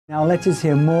Now let us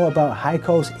hear more about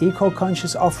Haiko's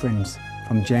eco-conscious offerings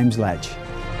from James Lech.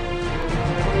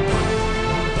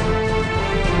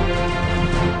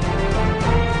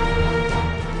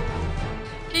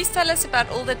 Please tell us about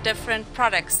all the different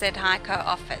products that Haiko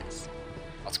offers.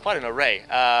 It's quite an array.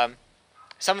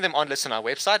 Some of them aren't listed on our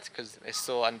website because they're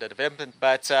still under development,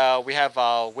 but we have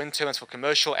our wind turbines for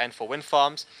commercial and for wind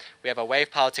farms. We have our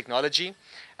wave power technology.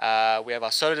 We have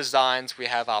our solar designs. We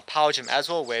have our power gem as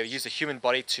well, where we use the human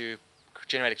body to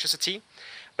generate electricity.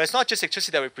 But it's not just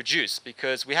electricity that we produce,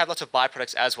 because we have lots of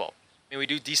byproducts as well. I mean, we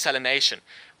do desalination.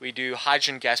 We do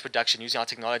hydrogen gas production using our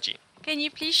technology. Can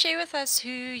you please share with us who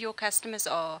your customers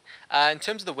are? In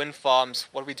terms of the wind farms,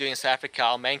 what we're doing in South Africa,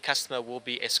 our main customer will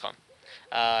be Eskom.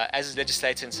 As is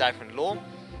legislated in South African law,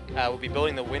 we'll be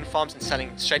building the wind farms and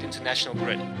selling straight into the national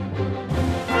grid.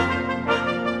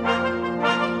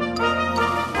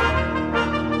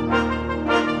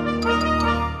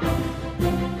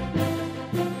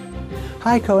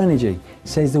 Haiko Energy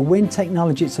says the wind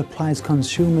technology it supplies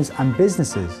consumers and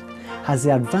businesses has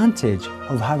the advantage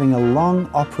of having a long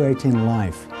operating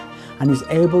life and is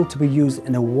able to be used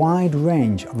in a wide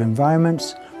range of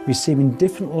environments, receiving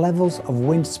different levels of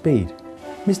wind speed.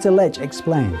 Mr. Lech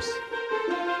explains.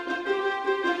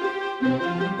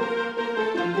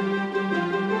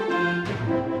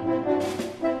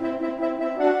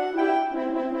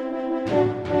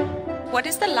 What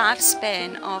is the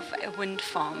lifespan of a wind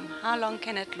farm? How long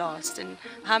can it last and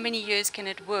how many years can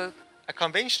it work? A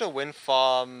conventional wind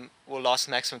farm will last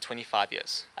maximum 25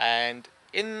 years. And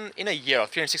in a year of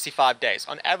 365 days,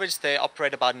 on average they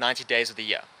operate about 90 days of the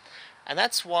year. And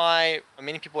that's why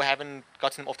many people haven't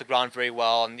gotten them off the ground very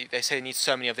well, and they say they need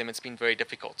so many of them, it's been very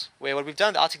difficult. Where what we've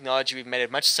done with our technology, we've made it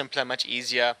much simpler, much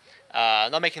easier,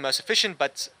 not making it most efficient,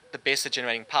 but the best at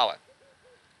generating power.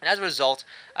 And as a result,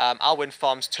 our wind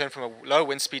farms turn from a low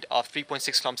wind speed of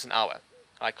 3.6 kilometers an hour.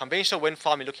 Right, conventional wind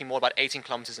farm, you're looking more about 18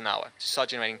 kilometers an hour to start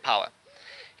generating power.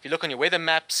 If you look on your weather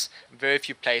maps, very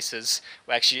few places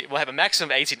will have a maximum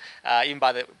of 18, even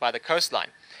by the coastline.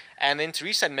 And then to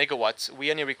reach that megawatts,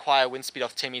 we only require a wind speed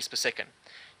of 10 meters per second.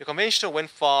 Your conventional wind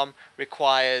farm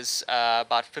requires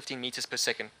about 15 meters per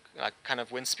second kind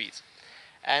of wind speeds.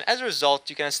 And as a result,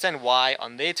 you can understand why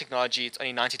on their technology it's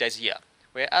only 90 days a year.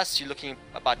 Whereas you're looking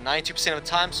about 92% of the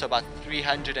time, so about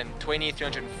 320,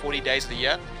 340 days of the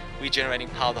year, we're generating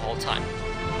power the whole time.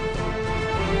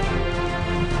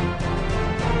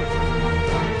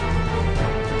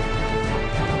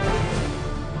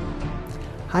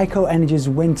 Haiko Energy's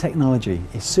wind technology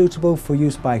is suitable for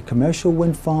use by commercial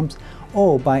wind farms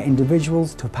or by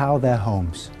individuals to power their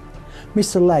homes.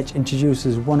 Mr. Lech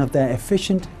introduces one of their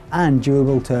efficient and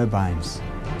durable turbines.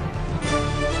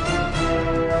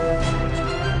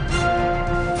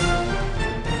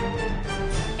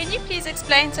 Can you please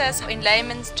explain to us in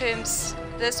layman's terms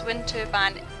this wind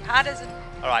turbine? How does it?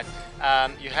 Alright,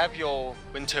 you have your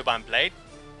wind turbine blade.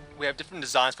 We have different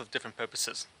designs for different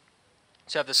purposes.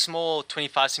 So you have the small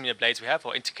 25cm blades we have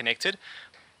are interconnected.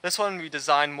 This one we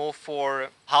designed more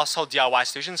for household DIY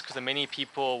solutions because many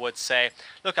people would say,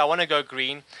 look, I want to go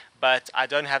green, but I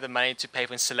don't have the money to pay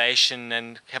for installation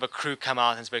and have a crew come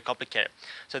out, and it's very complicated.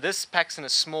 So this packs in a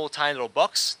small tiny little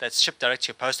box that's shipped direct to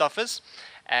your post office,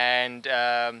 and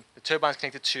the turbine is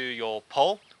connected to your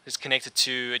pole, which is connected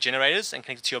to generators and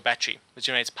connected to your battery, which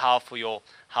generates power for your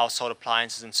household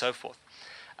appliances and so forth.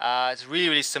 It's really,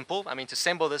 really simple. I mean, to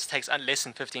assemble this takes less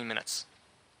than 15 minutes.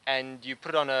 And you put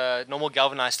it on a normal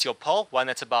galvanized steel pole, one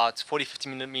that's about 40-50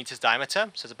 millimeters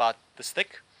diameter, so it's about this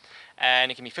thick.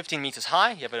 And it can be 15 meters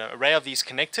high. You have an array of these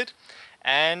connected.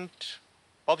 And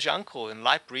Bob's your uncle. In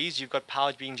light breeze, you've got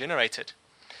power being generated.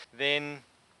 Then,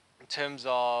 in terms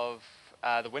of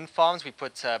the wind farms, we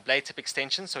put blade tip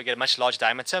extensions, so we get a much larger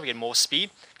diameter, we get more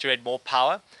speed, generate more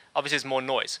power. Obviously, there's more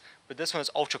noise. But this one is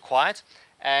ultra quiet.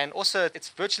 And also, it's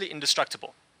virtually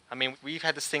indestructible. I mean, we've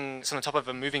had this thing on the top of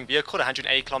a moving vehicle at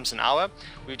 180 kilometers an hour.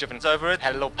 We've driven over it,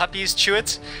 had little puppies chew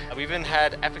it. We've even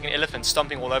had African elephants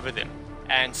stomping all over them.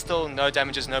 And still no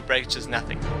damages, no breakages,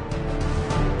 nothing.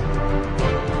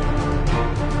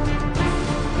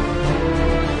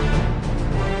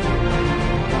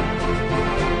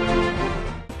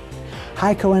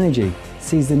 Haiko Energy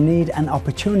sees the need and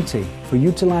opportunity for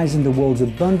utilizing the world's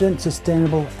abundant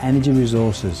sustainable energy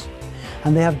resources.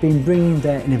 And they have been bringing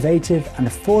their innovative and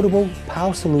affordable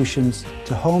power solutions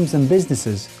to homes and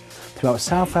businesses throughout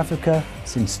South Africa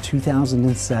since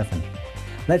 2007.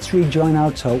 Let's rejoin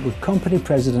our talk with company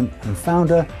president and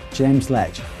founder James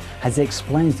Lech as he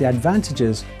explains the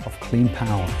advantages of clean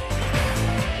power.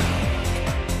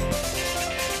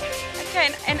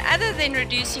 Okay, and other than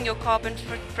reducing your carbon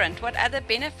footprint, what other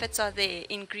benefits are there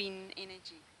in green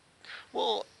energy?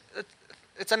 Well,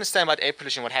 let's understand about air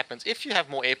pollution, what happens. If you have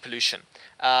more air pollution,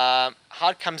 how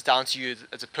it comes down to you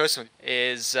as a person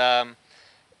is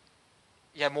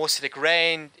you have more acidic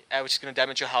rain, which is going to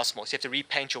damage your house more. So you have to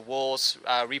repaint your walls,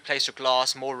 replace your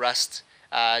glass, more rust,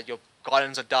 your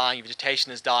gardens are dying, your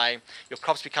vegetation is dying, your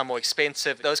crops become more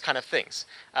expensive, those kind of things.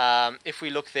 If we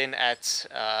look then at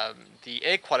the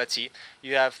air quality,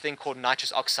 you have a thing called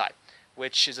nitrous oxide,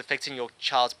 which is affecting your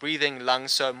child's breathing,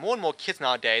 lungs. So more and more kids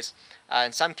nowadays,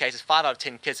 in some cases 5 out of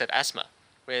 10 kids have asthma,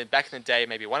 where back in the day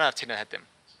maybe 1 out of 10 had them.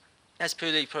 That's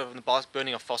purely from the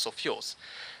burning of fossil fuels.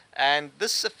 And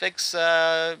this affects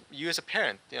you as a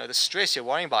parent. You know, the stress you're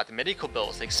worrying about, the medical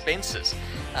bills, the expenses,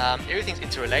 everything's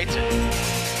interrelated.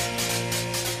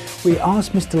 We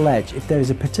asked Mr. Lech if there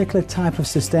is a particular type of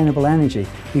sustainable energy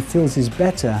he feels is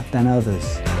better than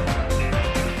others.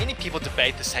 Many people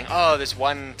debate this, saying, oh, there's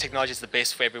one technology is the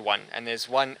best for everyone, and there's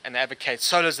one, and they advocate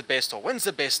solar's the best, or wind's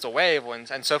the best, or wave,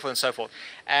 and so forth and so forth.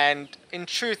 And in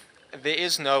truth, there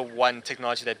is no one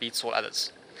technology that beats all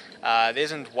others. There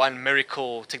isn't one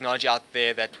miracle technology out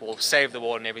there that will save the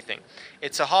world and everything.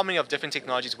 It's a harmony of different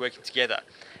technologies working together.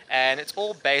 And it's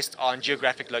all based on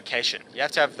geographic location. You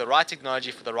have to have the right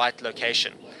technology for the right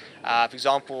location. For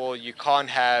example, you can't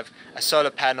have a solar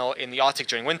panel in the Arctic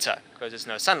during winter because there's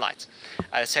no sunlight.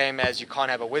 The same as you can't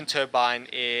have a wind turbine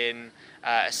in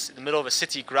the middle of a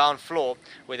city ground floor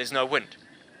where there's no wind.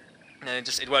 And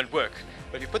it won't work.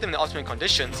 But if you put them in the optimum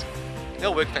conditions,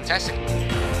 they'll work fantastically.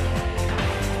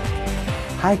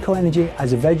 Haiko Energy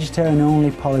has a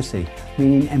vegetarian-only policy,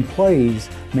 meaning employees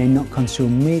may not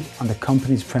consume meat on the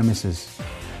company's premises.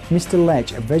 Mr.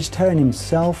 Lech, a vegetarian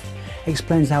himself,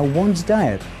 explains how one's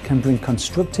diet can bring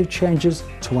constructive changes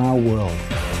to our world.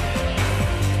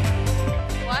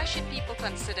 Why should people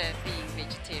consider being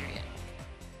vegetarian?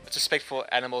 It's respect for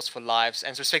animals, for lives, and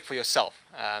it's respect for yourself.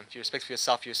 If you respect for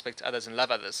yourself, you respect others and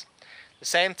love others. At the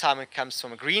same time, it comes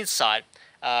from a green side.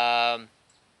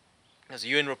 There's a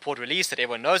UN report released that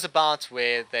everyone knows about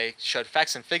where they showed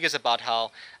facts and figures about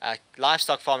how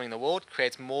livestock farming in the world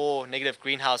creates more negative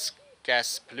greenhouse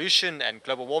gas pollution and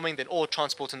global warming than all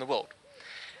transport in the world.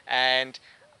 And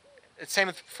it's same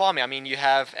with farming. I mean, you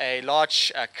have a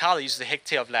large cow that uses a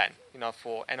hectare of land, and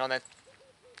on that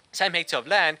same hectare of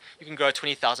land, you can grow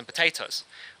 20,000 potatoes,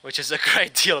 which is a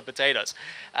great deal of potatoes.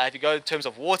 If you go in terms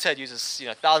of water, it uses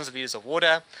thousands of liters of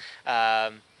water.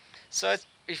 So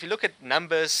if you look at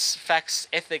numbers, facts,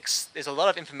 ethics, there's a lot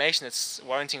of information that's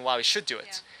warranting why we should do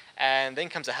it. Yeah. And then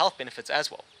comes the health benefits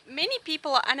as well. Many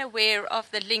people are unaware of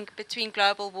the link between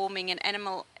global warming and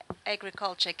animal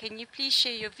agriculture. Can you please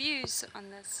share your views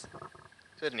on this?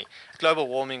 Certainly. Global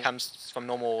warming comes from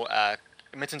normal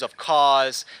emissions of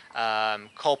cars,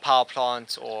 coal power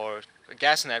plants, or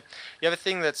gas and that. You have a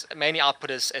thing that's mainly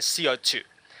output is CO2.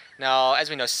 Now, as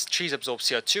we know, trees absorb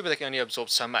CO2, but they can only absorb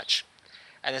so much.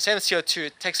 And the same with CO2,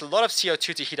 it takes a lot of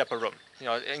CO2 to heat up a room,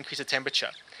 increase the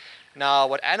temperature. Now,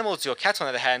 what animals do, or cats on the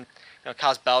other hand,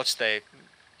 cows belch, they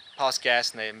pass gas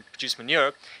and they produce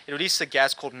manure, it releases a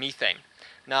gas called methane.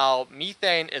 Now,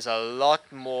 methane is a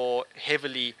lot more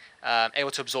heavily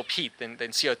able to absorb heat than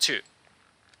CO2.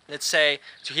 Let's say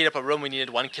to heat up a room we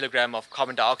needed 1 kilogram of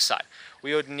carbon dioxide.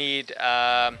 We would need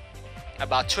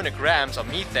about 200 grams of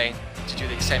methane to do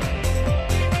the same.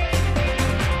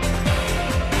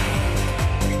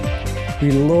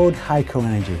 We laud Haiko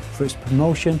Energy for its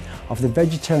promotion of the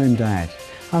vegetarian diet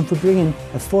and for bringing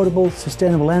affordable,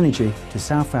 sustainable energy to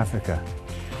South Africa.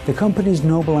 The company's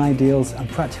noble ideals and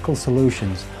practical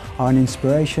solutions are an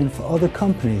inspiration for other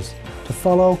companies to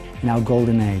follow in our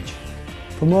golden age.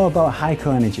 For more about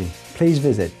Haiko Energy, please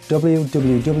visit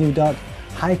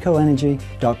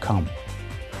www.haikoenergy.com.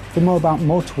 For more about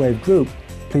Motorwave Group,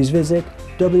 please visit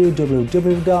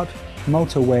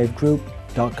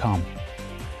www.motorwavegroup.com.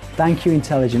 Thank you,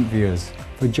 intelligent viewers,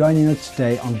 for joining us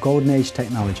today on Golden Age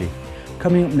Technology.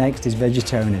 Coming up next is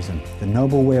vegetarianism, the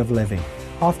noble way of living.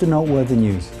 After noteworthy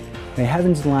news, may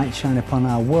heaven's light shine upon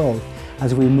our world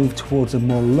as we move towards a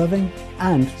more loving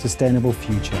and sustainable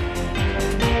future.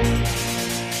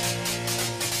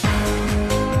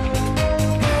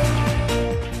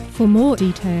 For more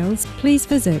details, please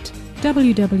visit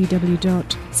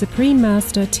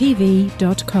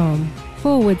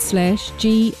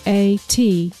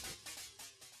www.suprememastertv.com/GAT